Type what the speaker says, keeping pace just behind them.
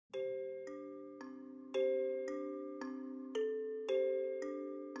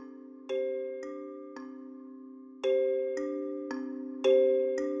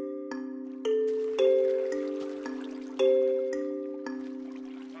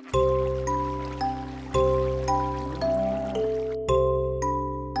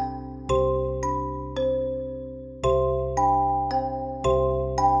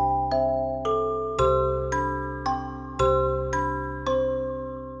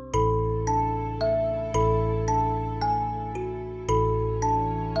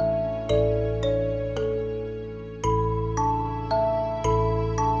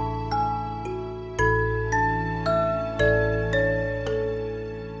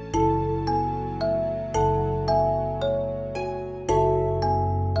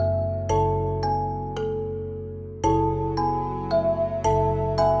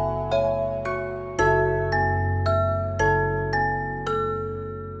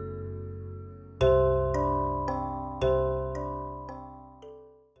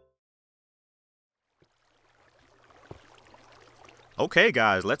Okay,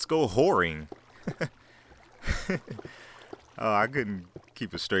 guys, let's go whoring. Oh, I couldn't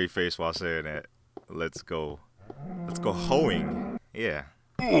keep a straight face while saying that. Let's go. Let's go hoeing. Yeah,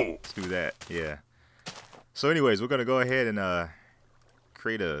 let's do that. Yeah. So anyways, we're going to go ahead and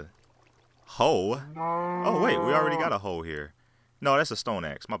create a hoe. Oh, wait, we already got a hoe here. No, that's a stone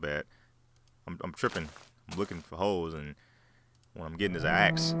axe. My bad. I'm tripping. I'm looking for hoes, and what I'm getting is an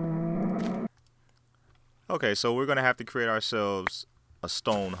axe. Okay, so we're going to have to create ourselves a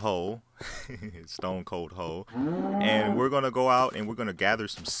stone hoe. Stone cold hoe. And we're going to go out and we're going to gather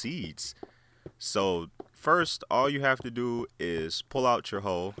some seeds. So first, all you have to do is pull out your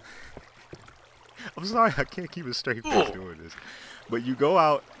hoe. I'm sorry, I can't keep a straight face doing this. But you go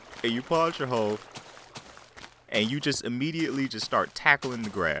out and you pull out your hoe and you just immediately just start tackling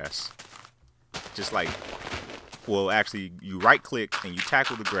the grass. Just like, well, actually, you right click and you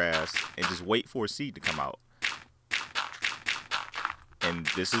tackle the grass and just wait for a seed to come out. And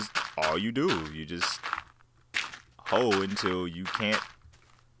this is all you do. You just hoe until you can't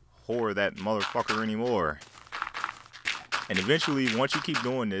whore that motherfucker anymore. And eventually, once you keep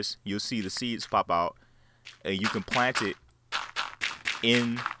doing this, you'll see the seeds pop out and you can plant it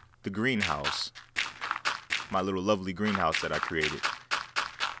in the greenhouse. My little lovely greenhouse that I created.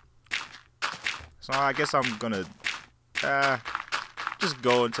 So I guess I'm gonna just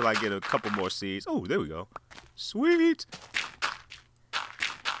go until I get a couple more seeds. Oh, there we go. Sweet.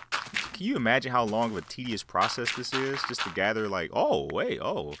 Can you imagine how long of a tedious process this is? Just to gather like, oh, wait,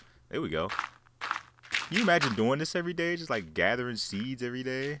 oh, there we go. Can you imagine doing this every day? Just like gathering seeds every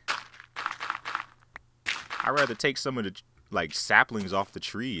day? I'd rather take some of the like saplings off the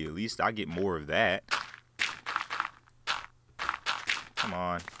tree. At least I get more of that. Come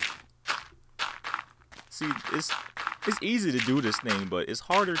on. See, it's easy to do this thing, but it's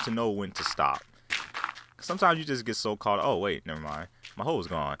harder to know when to stop. Sometimes you just get so caught. Oh, wait, never mind. My hoe's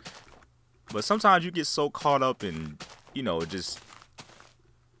gone. But sometimes you get so caught up in, you know, just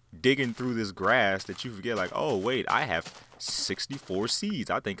digging through this grass that you forget, like, oh, wait, I have 64 seeds.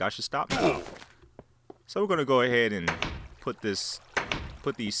 I think I should stop now. So we're going to go ahead and put these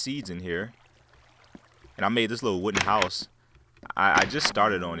seeds in here. And I made this little wooden house. I just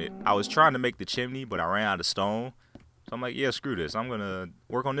started on it. I was trying to make the chimney, but I ran out of stone. So I'm like, yeah, screw this. I'm going to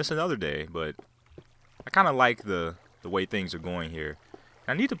work on this another day. But I kind of like the way things are going here.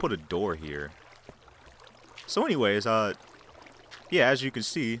 I need to put a door here. So anyways, yeah, as you can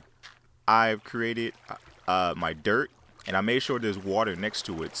see, I've created my dirt. And I made sure there's water next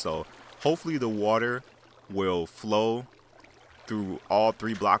to it. So hopefully the water will flow through all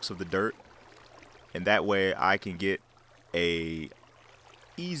 3 blocks of the dirt. And that way I can get a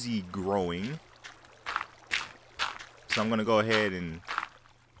easy growing. So I'm going to go ahead and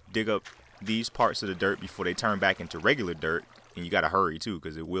dig up these parts of the dirt before they turn back into regular dirt. And you got to hurry too,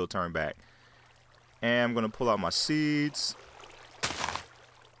 because it will turn back. And I'm going to pull out my seeds.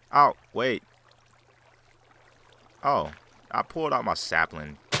 Oh, wait. Oh, I pulled out my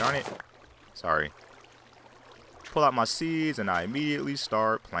sapling. Darn it. Sorry. Pull out my seeds and I immediately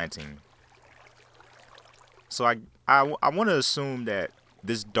start planting. So I want to assume that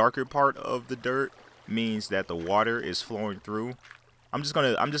this darker part of the dirt means that the water is flowing through. I'm just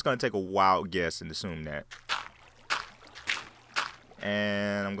gonna take a wild guess and assume that.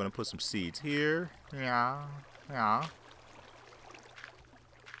 And I'm gonna put some seeds here. Yeah, yeah.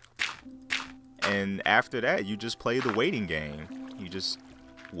 And after that, you just play the waiting game. You just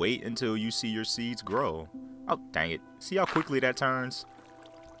wait until you see your seeds grow. Oh, dang it. See how quickly that turns?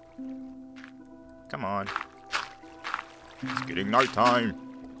 Come on. It's getting nighttime.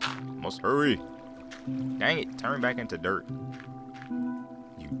 Must hurry. Dang it, turn back into dirt.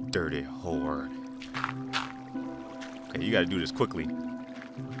 You dirty whore. Okay, you gotta do this quickly.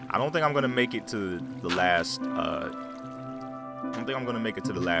 I don't think I'm gonna make it to the last, I don't think I'm gonna make it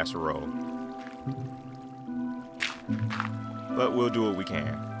to the last row. But we'll do what we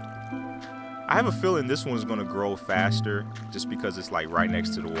can. I have a feeling this one's gonna grow faster just because it's like right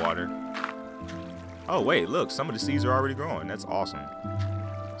next to the water. Oh wait, look, some of the seeds are already growing. That's awesome.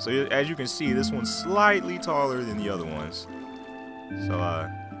 So as you can see, this one's slightly taller than the other ones. So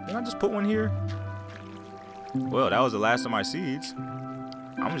can I just put one here? Well, that was the last of my seeds.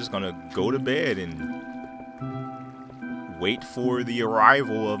 I'm just gonna go to bed and wait for the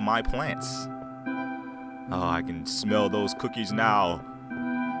arrival of my plants. Oh, I can smell those cookies now.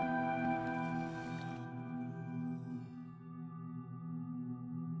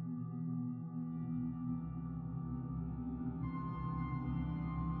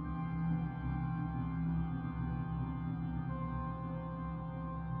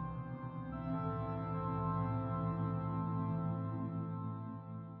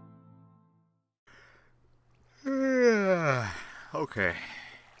 Okay.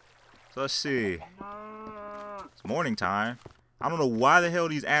 So let's see. It's morning time. I don't know why the hell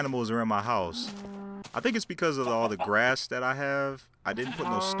these animals are in my house. I think it's because of all the grass that I have. I didn't put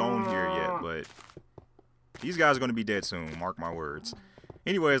no stone here yet, but these guys are going to be dead soon. Mark my words.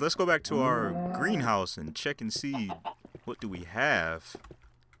 Anyways, let's go back to our greenhouse and check and see what do we have.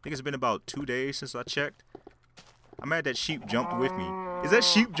 I think it's been about 2 days since I checked. I'm mad that sheep jumped with me. Is that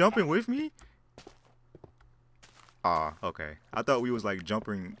sheep jumping with me? Ah, okay. I thought we was like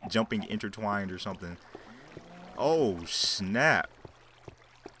jumping intertwined or something. Oh, snap.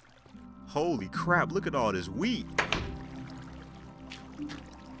 Holy crap, look at all this wheat.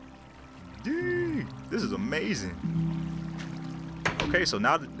 Dude, this is amazing. Okay, so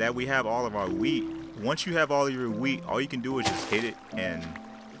now that we have all of our wheat, once you have all of your wheat, all you can do is just hit it and,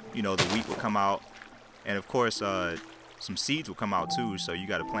 you know, the wheat will come out. And of course, some seeds will come out too, so you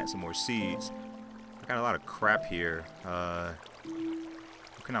got to plant some more seeds. I got a lot of crap here.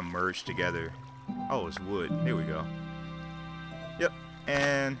 What can I merge together? Oh, it's wood. There we go. Yep.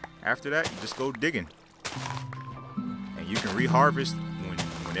 And after that, you just go digging. And you can reharvest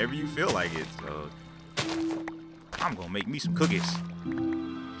whenever you feel like it. So I'm going to make me some cookies.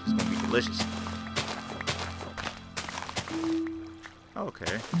 It's going to be delicious.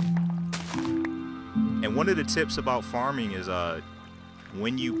 Okay. And one of the tips about farming is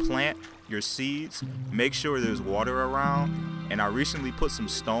when you plant your seeds, make sure there's water around. And I recently put some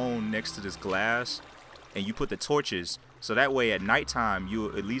stone next to this glass, and you put the torches, so that way at nighttime you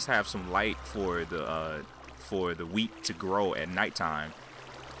at least have some light for the wheat to grow at nighttime.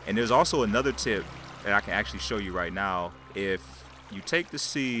 And there's also another tip that I can actually show you right now. If you take the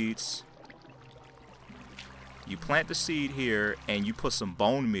seeds, you plant the seed here, and you put some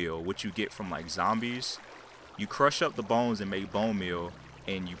bone meal, which you get from like zombies. You crush up the bones and make bone meal,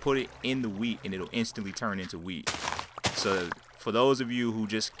 and you put it in the wheat, and it'll instantly turn into wheat. So for those of you who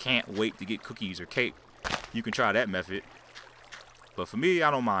just can't wait to get cookies or cake, you can try that method. But for me, I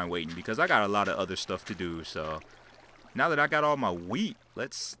don't mind waiting because I got a lot of other stuff to do. So now that I got all my wheat,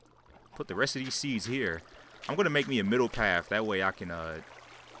 let's put the rest of these seeds here. I'm going to make me a middle path. That way I can,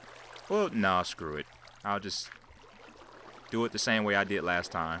 well, nah, screw it. I'll just do it the same way I did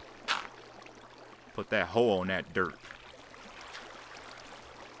last time. Put that hole on that dirt.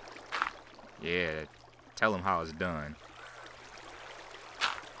 Yeah, tell them how it's done.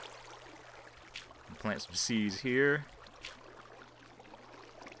 Plant some seeds here.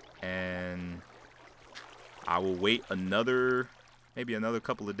 And I will wait maybe another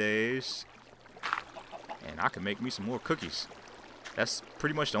couple of days. And I can make me some more cookies. That's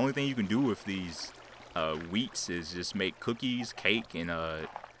pretty much the only thing you can do with these wheats is just make cookies, cake, and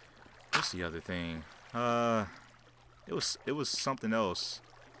what's the other thing? It was something else.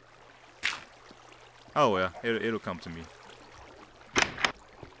 Oh well, it'll come to me.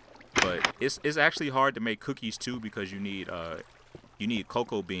 But it's actually hard to make cookies too because you need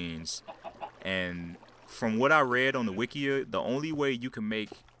cocoa beans. And from what I read on the Wikia, the only way you can make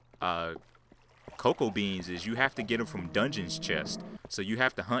cocoa beans is you have to get them from dungeons chest. So you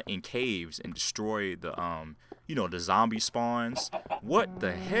have to hunt in caves and destroy the the zombie spawns. What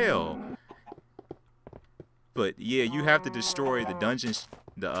the hell? But yeah, you have to destroy the dungeons,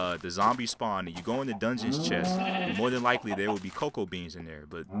 the zombie spawn, and you go in the dungeons chest, and more than likely there will be cocoa beans in there.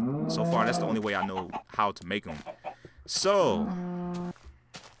 But so far that's the only way I know how to make them. So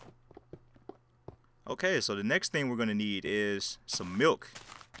okay, so the next thing we're gonna need is some milk.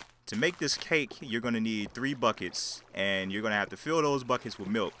 To make this cake, you're gonna need 3 buckets, and you're gonna have to fill those buckets with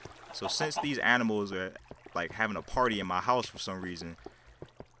milk. So since these animals are like having a party in my house for some reason,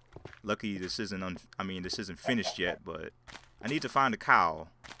 luckily this isn't finished yet, but I need to find a cow,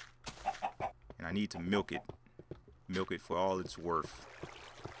 and I need to milk it for all it's worth.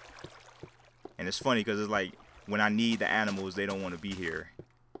 And it's funny because it's like when I need the animals, they don't want to be here.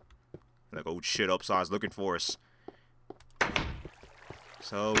 Like, oh shit, Upside's looking for us.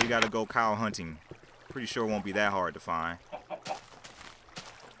 So we gotta go cow hunting. Pretty sure it won't be that hard to find.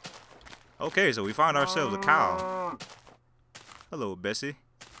 Okay, so we found ourselves a cow. Hello, Bessie.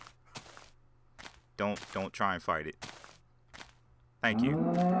 Don't try and fight it. Thank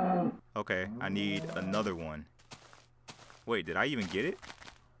you. Okay, I need another one. Wait, did I even get it?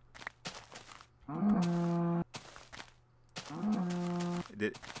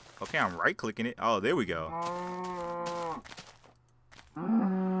 Okay, I'm right-clicking it. Oh, there we go.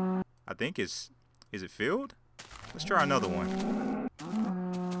 I think is it filled? Let's try another one.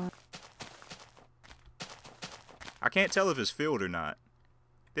 I can't tell if it's filled or not.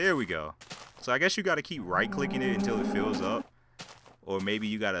 There we go. So I guess you got to keep right-clicking it until it fills up. Or maybe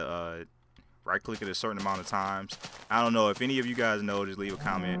you got to right click it a certain amount of times. I don't know if any of you guys know, just leave a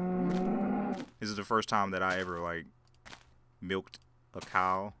comment. This is the first time that I ever like milked a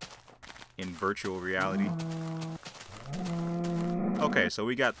cow in virtual reality. Okay, so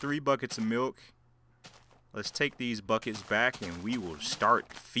we got 3 buckets of milk. Let's take these buckets back and we will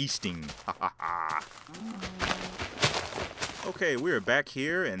start feasting. Okay, we're back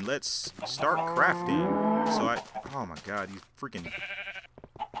here and let's start crafting. So oh my god, these freaking,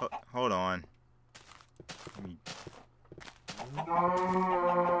 hold on.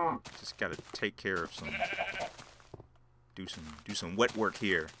 Just gotta take care of do some wet work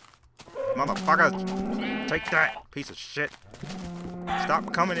here. Motherfucker, take that, piece of shit.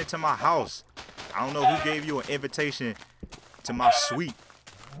 Stop coming into my house. I don't know who gave you an invitation to my suite,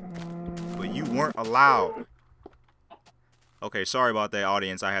 but you weren't allowed. Okay, sorry about that,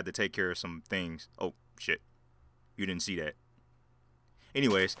 audience. I had to take care of some things. Oh, shit. You didn't see that.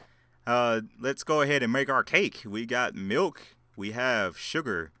 Anyways, let's go ahead and make our cake. We got milk, we have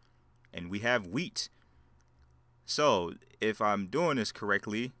sugar, and we have wheat. So, if I'm doing this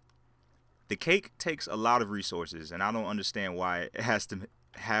correctly, the cake takes a lot of resources, and I don't understand why it has to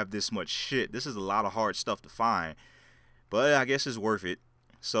have this much shit. This is a lot of hard stuff to find, but I guess it's worth it.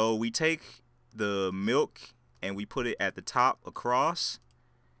 So we take the milk and we put it at the top across.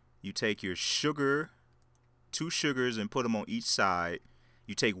 You take your sugar, 2 sugars, and put them on each side.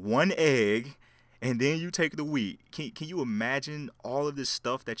 You take 1 egg, and then you take the wheat. Can you imagine all of this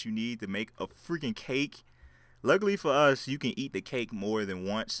stuff that you need to make a freaking cake? Luckily for us, you can eat the cake more than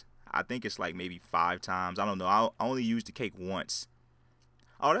once. I think it's like maybe 5 times. I don't know. I only used the cake once.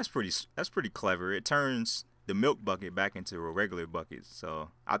 Oh, that's pretty clever. It turns the milk bucket back into a regular bucket. So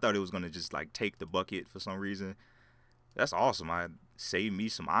I thought it was gonna just like take the bucket for some reason. That's awesome. I saved me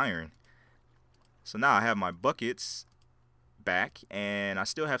some iron. So now I have my buckets back, and I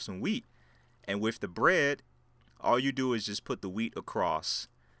still have some wheat. And with the bread, all you do is just put the wheat across.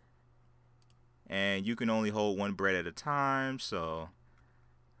 And you can only hold 1 bread at a time, so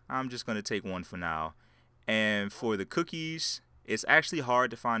I'm just gonna take 1 for now. And for the cookies, it's actually hard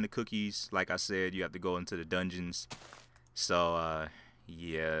to find the cookies. Like I said, you have to go into the dungeons. So,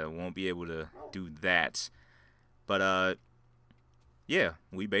 yeah, won't be able to do that. But, yeah,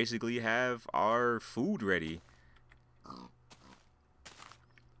 we basically have our food ready.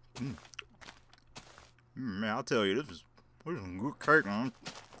 Man, I'll tell you, this is some good cake, man.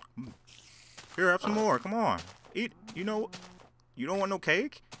 Here, have some more. Come on. Eat. You know, you don't want no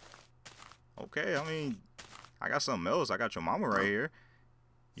cake? Okay, I mean, I got something else. I got your mama right here.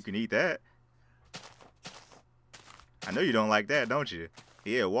 You can eat that. I know you don't like that, don't you?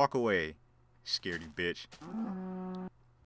 Yeah, walk away, scaredy bitch.